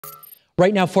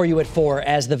Right now for you at 4,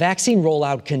 as the vaccine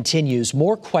rollout continues,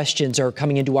 more questions are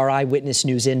coming into our Eyewitness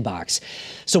News inbox.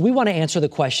 So we want to answer the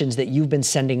questions that you've been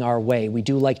sending our way. We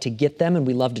do like to get them, and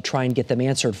we love to try and get them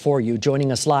answered for you.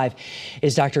 Joining us live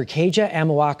is Dr. Kagya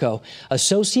Amoako,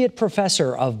 Associate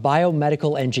Professor of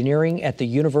Biomedical Engineering at the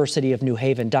University of New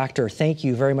Haven. Doctor, thank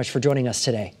you very much for joining us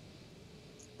today.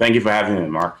 Thank you for having me,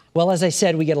 Mark. Well, as I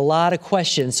said, we get a lot of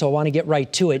questions, so I want to get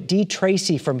right to it. D.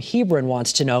 Tracy from Hebron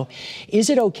wants to know,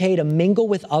 is it okay to mingle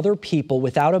with other people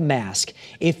without a mask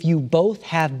if you both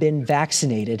have been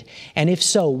vaccinated? And if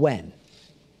so, when?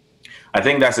 I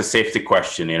think that's a safety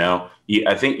question,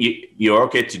 I think you're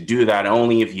okay to do that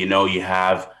only if you know you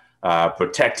have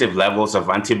protective levels of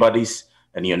antibodies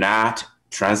and you're not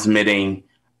transmitting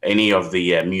any of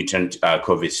the mutant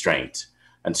COVID strains.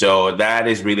 And so that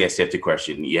is really a safety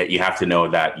question. You have to know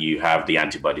that you have the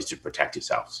antibodies to protect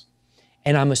yourselves.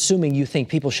 And I'm assuming you think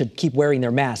people should keep wearing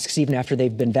their masks even after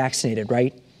they've been vaccinated,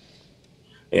 right?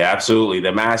 Yeah, absolutely.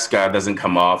 The mask doesn't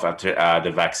come off after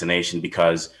the vaccination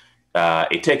because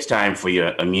it takes time for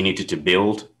your immunity to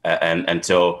build. And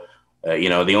so,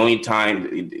 the only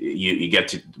time you get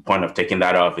to the point of taking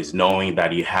that off is knowing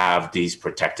that you have these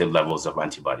protective levels of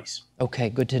antibodies. Okay,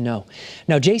 good to know.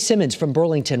 Now, Jay Simmons from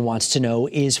Burlington wants to know,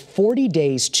 is 40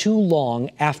 days too long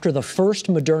after the first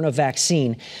Moderna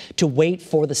vaccine to wait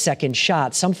for the second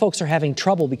shot? Some folks are having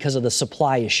trouble because of the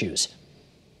supply issues.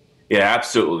 Yeah,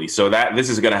 absolutely. So this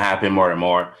is going to happen more and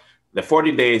more. The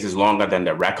 40 days is longer than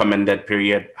the recommended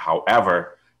period.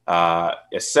 However, a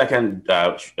second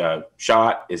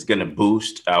shot is going to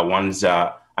boost one's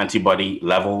antibody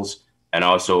levels and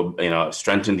also,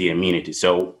 strengthen the immunity.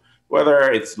 So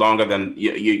whether it's longer than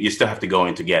you still have to go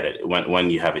in to get it when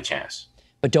you have a chance.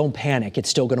 But don't panic. It's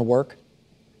still going to work.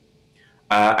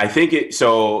 I think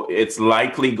it's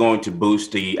likely going to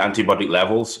boost the antibody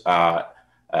levels.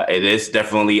 It is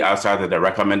definitely outside of the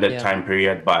recommended time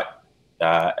period, but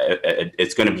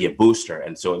it's going to be a booster.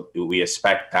 And so we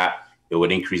expect that it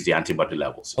would increase the antibody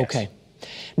levels. Yes. Okay.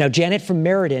 Now, Janet from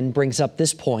Meriden brings up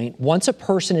this point. Once a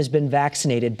person has been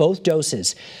vaccinated, both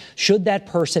doses, should that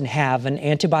person have an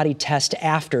antibody test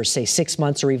after, say, 6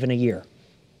 months or even a year?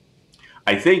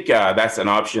 I think that's an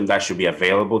option that should be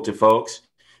available to folks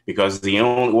because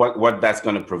what that's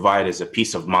going to provide is a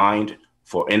peace of mind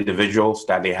for individuals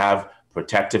that they have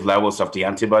protective levels of the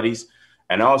antibodies.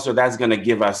 And also that's going to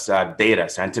give us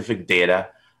scientific data,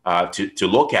 to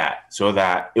look at so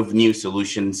that if new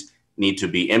solutions need to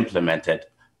be implemented,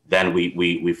 then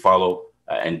we follow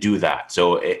and do that.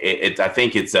 So I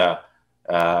think it's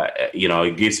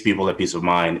it gives people a peace of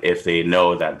mind if they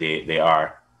know that they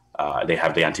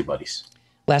have the antibodies.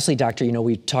 Lastly, Doctor,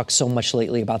 we talked so much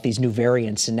lately about these new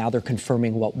variants, and now they're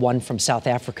confirming what one from South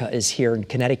Africa is here in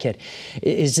Connecticut.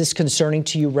 Is this concerning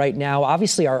to you right now?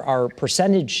 Obviously, our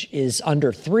percentage is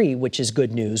under 3, which is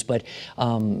good news, but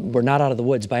we're not out of the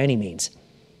woods by any means.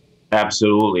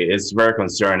 Absolutely. It's very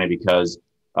concerning because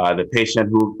the patient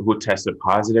who tested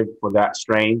positive for that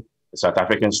strain, the South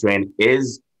African strain,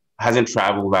 hasn't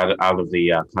traveled out of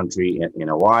the country in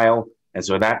a while. And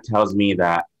so that tells me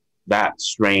that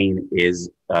strain is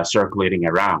circulating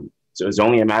around. So it's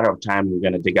only a matter of time we're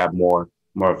going to dig out more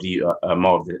of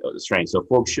the strain. So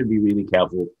folks should be really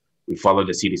careful. We follow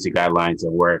the CDC guidelines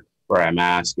and wear a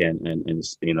mask and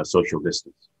social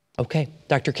distance. Okay.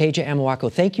 Dr. Kagya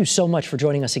Amoako, thank you so much for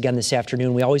joining us again this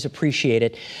afternoon. We always appreciate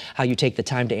it, how you take the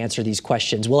time to answer these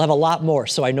questions. We'll have a lot more,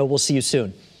 so I know we'll see you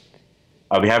soon.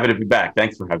 I'll be happy to be back.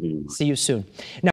 Thanks for having me. See you soon. Now,